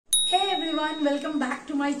everyone, welcome back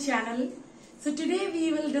to my channel. So today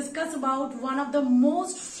we will discuss about one of the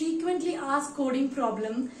most frequently asked coding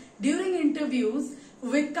problem during interviews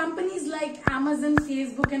with companies like Amazon,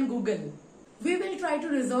 Facebook and Google. We will try to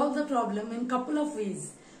resolve the problem in couple of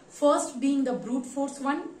ways. First being the brute force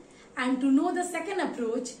one, and to know the second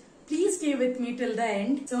approach, please stay with me till the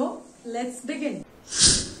end. So let's begin.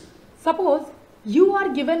 Suppose you are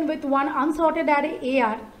given with one unsorted array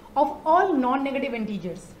AR of all non-negative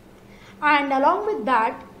integers, and along with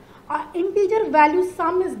that an integer value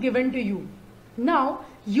sum is given to you. Now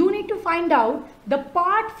you need to find out the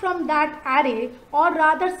part from that array, or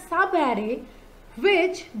rather sub-array,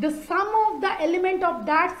 which the sum of the element of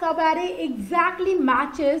that sub-array exactly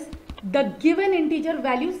matches the given integer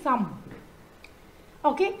value sum.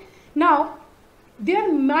 Okay, now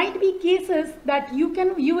there might be cases that you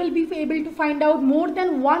will be able to find out more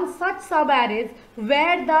than one such sub-arrays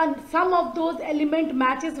where the sum of those element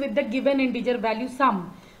matches with the given integer value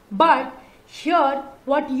sum. But here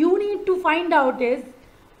what you need to find out is,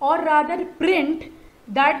 or rather print,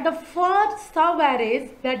 that the first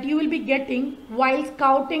sub-arrays that you will be getting while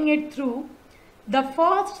scouting it through, the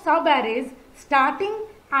first sub-arrays starting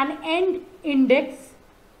and end index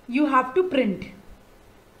you have to print.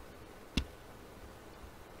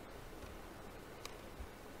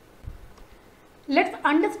 Let's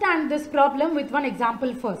understand this problem with one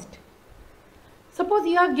example first. Suppose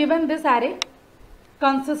you are given this array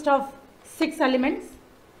consists of 6 elements,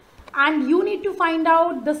 and you need to find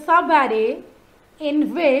out the sub-array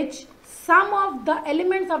in which sum of the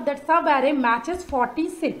elements of that sub-array matches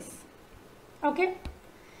 46. Okay,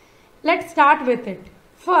 let's start with it.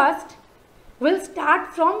 First, we'll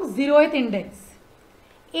start from 0th index.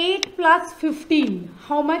 8 plus 15,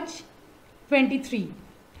 how much? 23.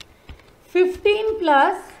 15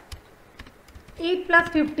 plus 8 plus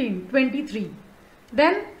 15, 23.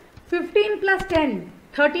 Then 15 plus 10,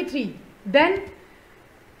 33. Then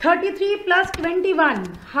 33 plus 21,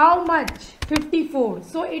 how much? 54.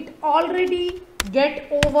 So it already get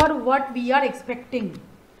over what we are expecting.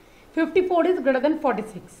 54 is greater than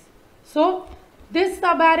 46. So this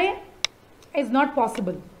subarray is not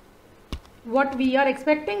possible. What we are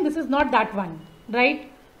expecting, this is not that one, right?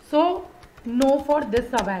 So no for this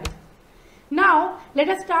subarray. Now let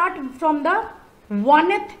us start from the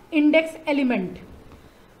 1th index element.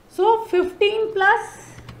 So 15 plus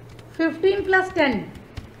 10,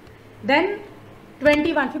 then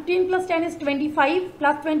 21. 15 plus 10 is 25,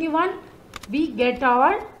 plus 21, we get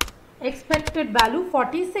our expected value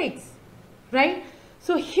 46, right?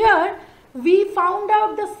 So here we found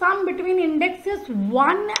out the sum between indexes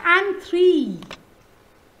 1 and 3.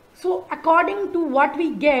 So according to what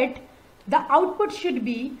we get, the output should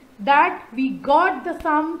be that we got the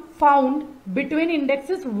sum found between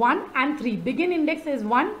indexes 1 and 3. Begin index is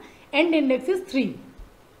 1, end index is 3.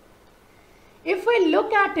 If we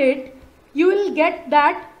look at it, you will get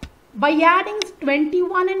that by adding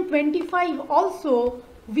 21 and 25 also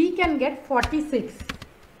we can get 46,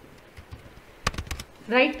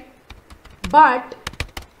 right? But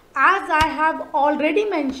as I have already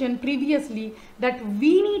mentioned previously, that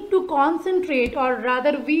we need to concentrate, or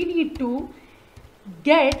rather we need to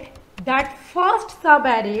get that first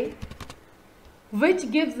subarray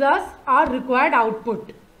which gives us our required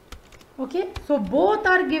output. Okay, so both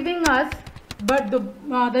are giving us but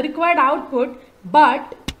the required output,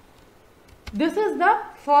 but this is the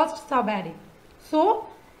first subarray. So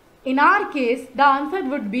in our case the answer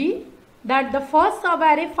would be that the first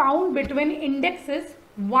subarray found between indexes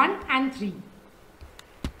 1 and 3.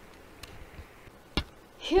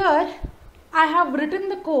 Here I have written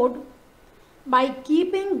the code by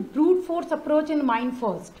keeping brute force approach in mind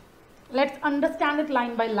first. Let's understand it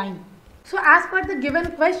line by line. So as per the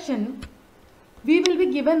given question, we will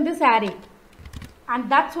be given this array,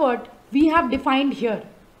 and that's what we have defined here,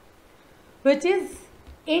 which is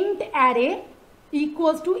int array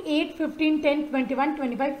equals to 8, 15, 10, 21,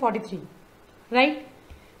 25, 43, right?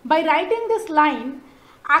 By writing this line,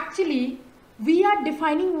 actually we are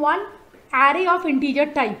defining one array of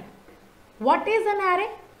integer type. What is an array?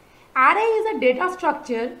 Array is a data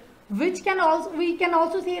structure which we can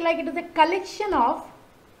also say like it is a collection of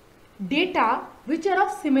data which are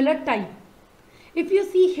of similar type. If you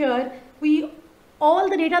see here, all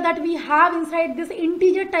the data that we have inside this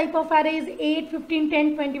integer type of array is 8, 15,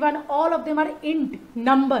 10, 21, all of them are int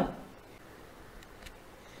number.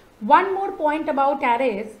 One more point about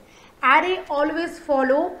arrays, array always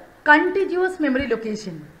follow contiguous memory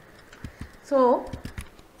location. So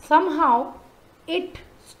somehow it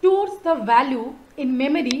stores the value in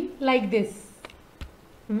memory like this,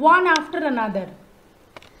 one after another.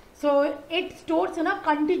 So it stores in a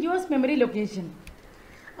contiguous memory location.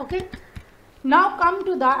 Okay. Now come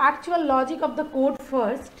to the actual logic of the code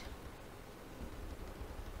first.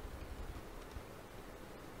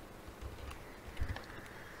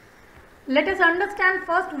 Let us understand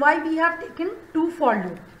first why we have taken two for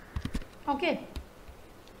loop. Okay.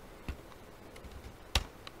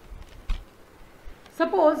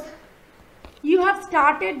 Suppose you have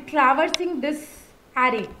started traversing this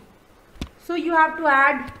array. So you have to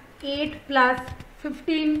add 8 plus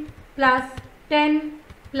 15 plus 10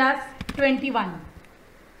 plus 21.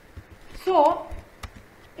 So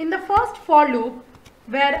in the first for loop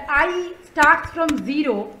where I starts from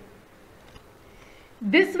 0,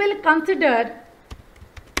 this will consider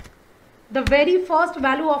the very first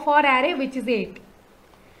value of our array, which is 8.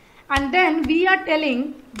 And then we are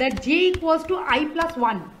telling that j equals to I plus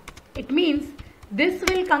 1. It means this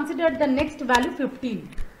will consider the next value 15.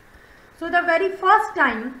 So the very first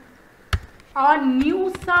time our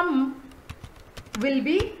new sum will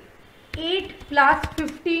be 8 plus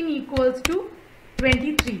 15 equals to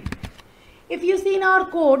 23. If you see in our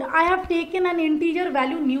code, I have taken an integer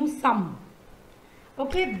value new sum.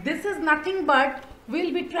 Okay, this is nothing but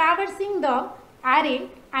we'll be traversing the array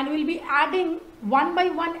and we'll be adding one by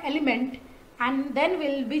one element, and then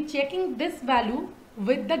we'll be checking this value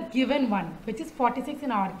with the given one, which is 46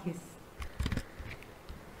 in our case.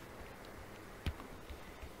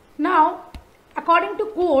 Now, according to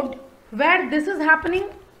code, where this is happening,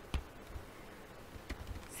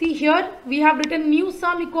 see here we have written new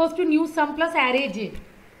sum equals to new sum plus array j.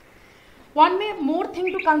 One more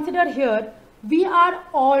thing to consider here, we are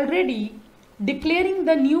already declaring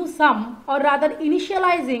the new sum, or rather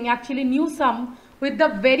initializing actually new sum with the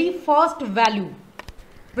very first value,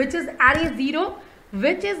 which is array 0,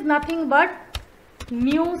 which is nothing but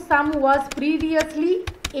new sum was previously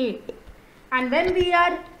 8. And when we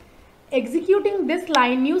are executing this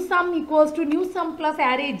line new sum equals to new sum plus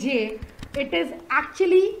array j, it is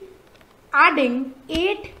actually adding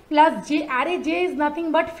 8 plus j. Array j is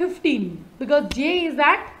nothing but 15 because j is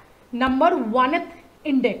at number 1th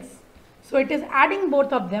index. So it is adding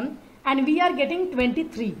both of them and we are getting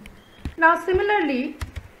 23. Now similarly,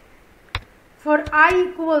 for I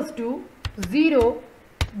equals to 0,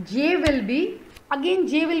 j will be, again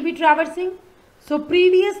j will be traversing. So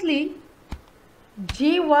previously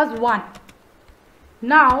j was 1.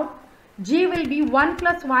 Now j will be 1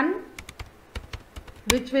 plus 1,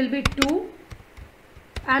 which will be 2.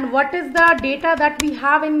 And what is the data that we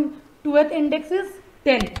have in 2th index is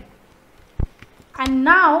 10. And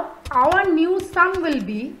now our new sum will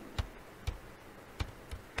be,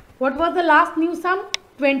 what was the last new sum?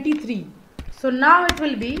 23. So now it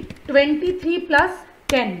will be 23 plus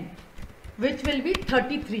 10, which will be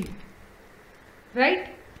 33.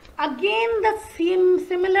 Right? Again the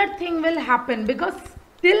similar thing will happen, because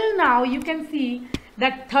till now you can see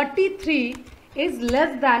that 33 is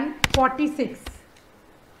less than 46.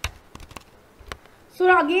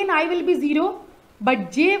 So again I will be 0,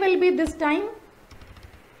 but j will be this time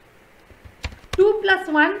 2 plus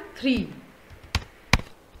 1, 3.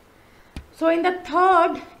 So in the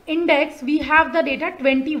 3rd index we have the data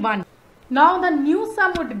 21. Now the new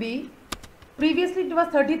sum would be, previously it was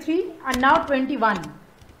 33 and now 21.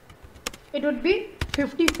 It would be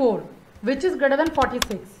 54, which is greater than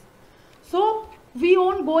 46. So we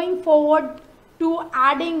won't going forward to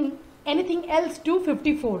adding anything else to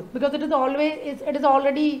 54 because it is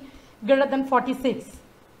already greater than 46.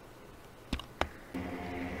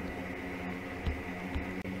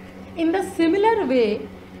 In the similar way,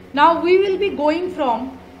 now we will be going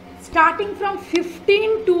from starting from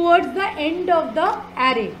 15 towards the end of the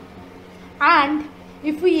array, and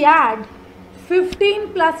if we add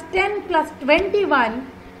 15 plus 10 plus 21,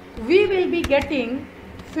 we will be getting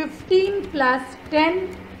 15 plus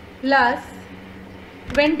 10 plus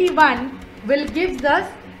 21 will give us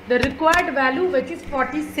the required value, which is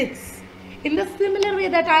 46. In the similar way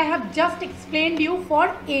that I have just explained you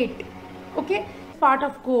for 8. Okay, part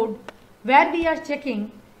of code where we are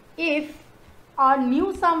checking if our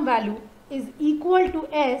new sum value is equal to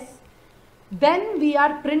s, then we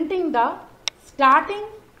are printing the starting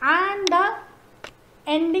and the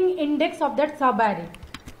ending index of that subarray,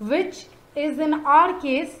 which is in our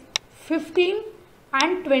case 15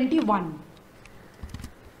 and 21.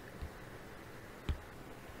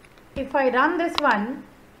 If I run this one,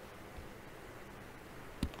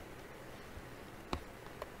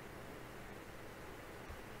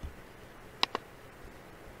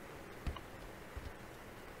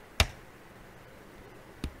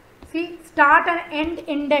 see, start and end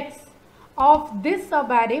index of this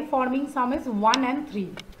subarray forming sum is 1 and 3.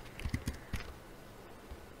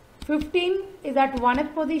 15 is at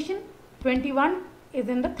 1st position, 21 is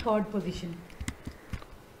in the 3rd position.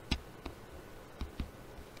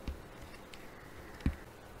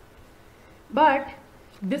 But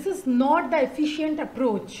this is not the efficient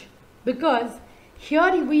approach, because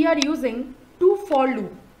here we are using 2 for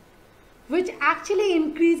loop, which actually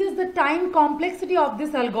increases the time complexity of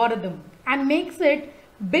this algorithm and makes it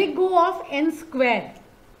big O of n square,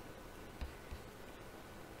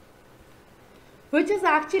 which is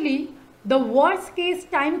actually the worst case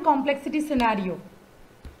time complexity scenario.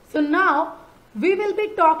 So now we will be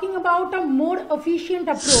talking about a more efficient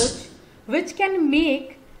approach which can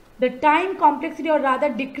make the time complexity, or rather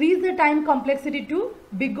decrease the time complexity to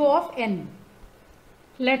big O of n.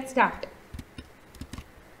 Let's start.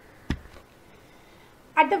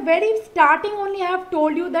 At the very starting only I have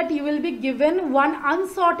told you that you will be given one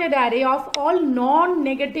unsorted array of all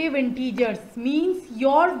non-negative integers, means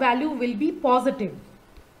your value will be positive.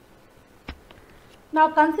 Now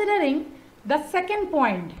considering the second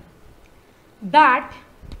point, that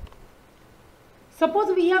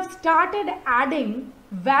suppose we have started adding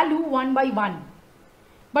value one by one,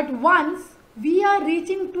 but once we are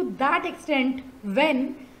reaching to that extent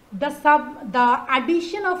when the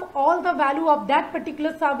addition of all the value of that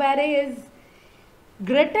particular subarray is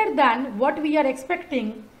greater than what we are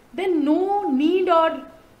expecting, then no need, or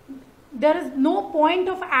there is no point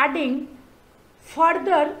of adding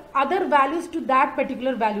further other values to that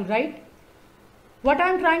particular value, right? What I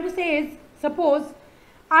am trying to say is, suppose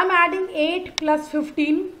I am adding 8 plus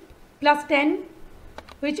 15 plus 10,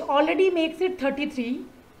 which already makes it 33.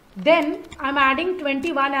 Then I am adding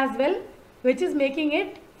 21 as well, which is making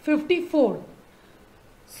it 54.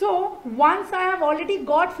 So once I have already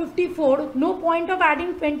got 54, no point of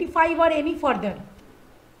adding 25 or any further.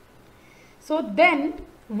 So then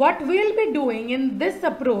what we will be doing in this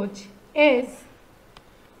approach is,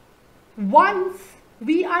 once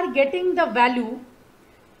we are getting the value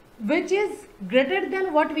which is greater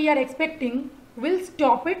than what we are expecting, we'll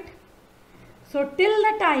stop it. So till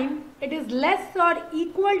the time it is less or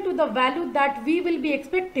equal to the value that we will be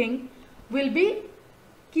expecting, we'll be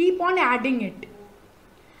keep on adding it.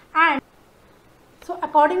 And so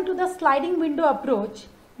according to the sliding window approach,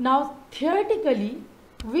 now theoretically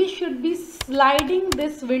we should be sliding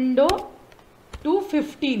this window to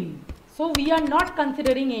 15. So we are not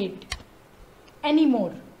considering 8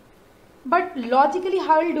 anymore. But logically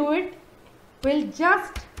how we'll do it? We'll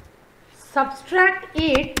just subtract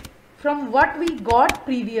 8 from what we got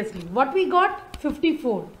previously. What we got?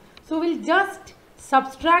 54. So we'll just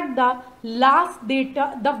subtract the last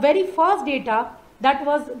data, the very first data that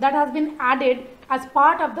has been added as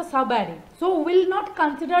part of the subarray. So we'll not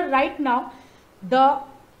consider right now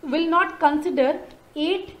will not consider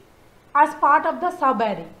 8 as part of the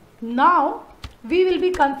subarray. Now we will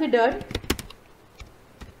be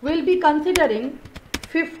considering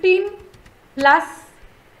 15 plus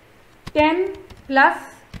 10 plus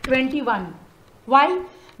 21. Why?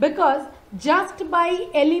 Because just by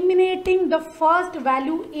eliminating the first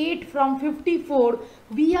value 8 from 54,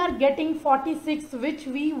 we are getting 46, which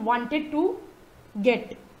we wanted to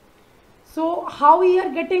get. So how we are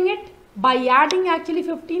getting it? By adding actually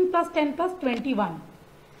 15 plus 10 plus 21.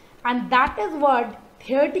 And that is what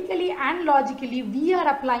theoretically and logically we are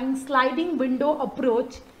applying sliding window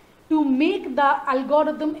approach to make the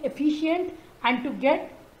algorithm efficient and to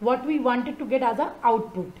get what we wanted to get as an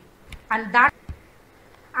output. And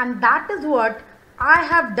that is what I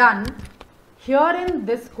have done here in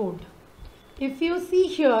this code. If you see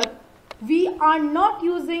here, we are not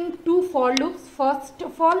using 2 for loops first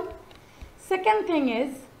of all. Second thing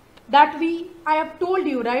is that I have told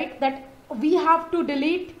you, right, that we have to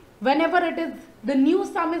delete whenever it is the new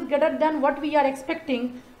sum is greater than what we are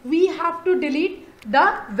expecting, we have to delete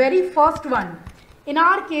the very first one. In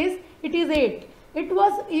our case, it is 8. It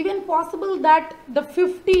was even possible that the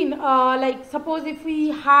 15, like suppose if we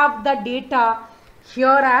have the data here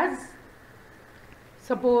as,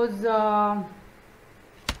 suppose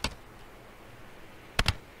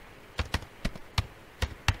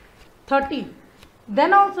 30.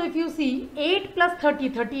 Then also if you see 8 plus 30,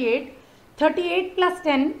 38, 38 plus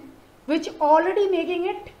 10, which already making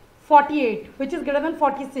it 48, which is greater than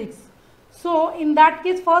 46. So in that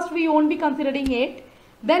case, first we won't be considering 8.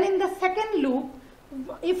 Then in the second loop,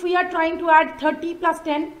 if we are trying to add 30 plus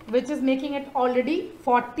 10, which is making it already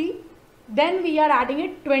 40, then we are adding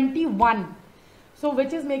it 21. So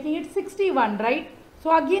which is making it 61, right?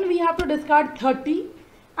 So again we have to discard 30,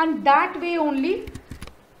 and that way only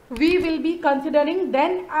we will be considering,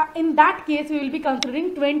 then in that case we will be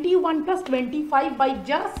considering 21 plus 25 by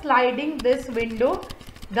just sliding this window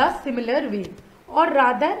the similar way. Or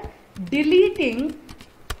rather, deleting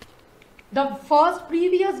the first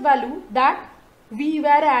previous value that we were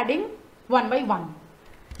adding one by one.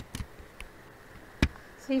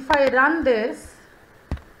 So if I run this,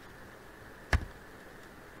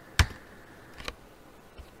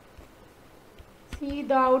 see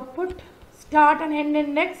the output, start and end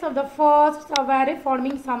index of the first subarray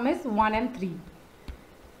forming sum is 1 and 3.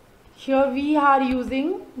 Here we are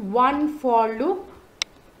using one for loop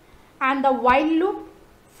and the while loop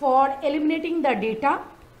for eliminating the data,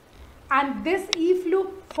 and this if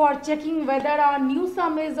loop for checking whether our new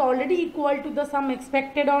sum is already equal to the sum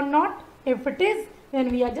expected or not. If it is, then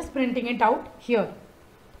we are just printing it out here.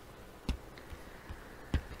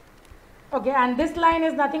 Okay, and this line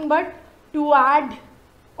is nothing but to add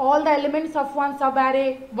all the elements of one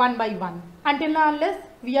subarray one by one, until and unless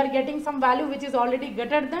we are getting some value which is already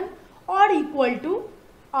greater than or equal to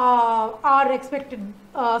our expected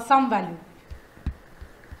sum value.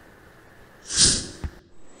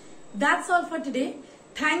 That's all for today.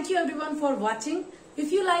 Thank you everyone for watching.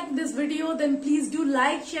 If you like this video, then please do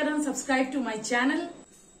like, share and subscribe to my channel.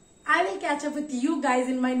 I will catch up with you guys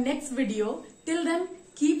in my next video. Till then,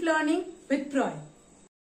 keep learning with Proy.